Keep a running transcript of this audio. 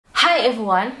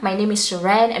everyone, my name is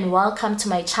Sharon and welcome to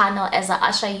my channel as I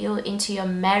usher you into your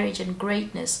marriage and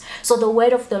greatness. So the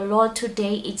word of the Lord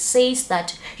today, it says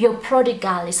that your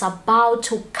prodigal is about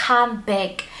to come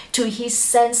back to his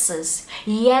senses.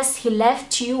 Yes, he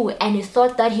left you and he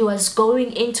thought that he was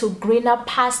going into greener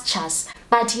pastures.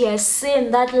 But he has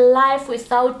seen that life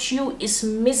without you is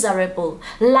miserable.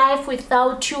 Life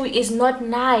without you is not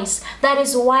nice. That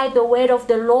is why the word of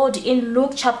the Lord in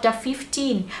Luke chapter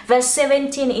 15 verse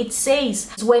 17, it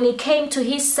says, when he came to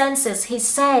his senses, he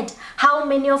said, how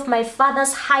many of my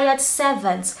father's hired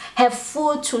servants have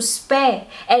food to spare,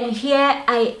 and here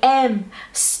I am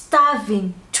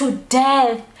starving to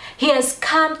death. He has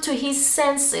come to his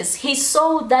senses. He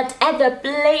saw that at the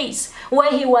place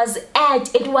where he was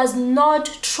at, it was not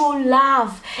true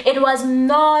love. It was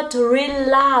not real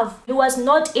love. He was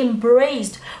not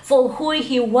embraced for who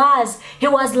he was. He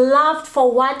was loved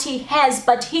for what he has,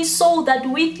 but he saw that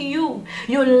with you,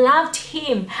 you loved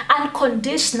him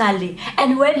unconditionally.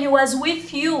 And when he was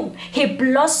with you, he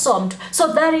blossomed.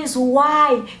 So that is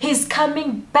why he's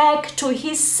coming back to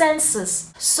his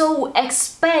senses. So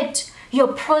expect your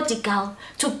prodigal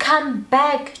to come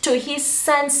back to his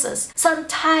senses.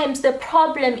 Sometimes the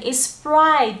problem is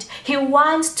pride. He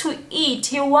wants to eat,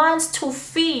 he wants to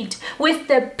feed with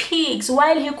the pigs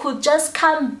while he could just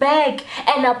come back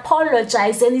and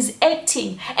apologize, and is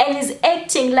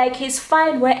acting like he's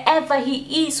fine wherever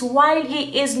he is while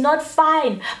he is not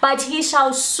fine. But he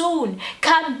shall soon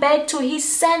come back to his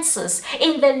senses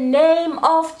in the name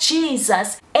of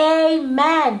Jesus.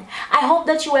 Amen. I hope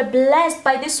that you were blessed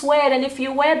by this word, and if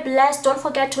you were blessed, don't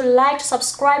forget to like, to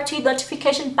subscribe, to hit the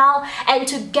notification bell, and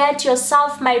to get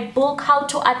yourself my book, How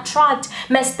to Attract,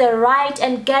 Master Right,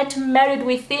 and Get Married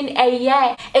Within a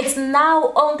Year. It's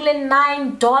now only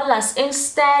 $9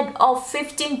 instead of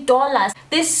 $15.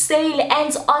 This sale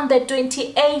ends on the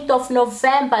 28th of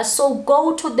November, so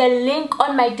go to the link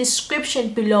on my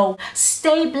description below.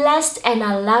 Stay blessed and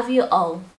I love you all.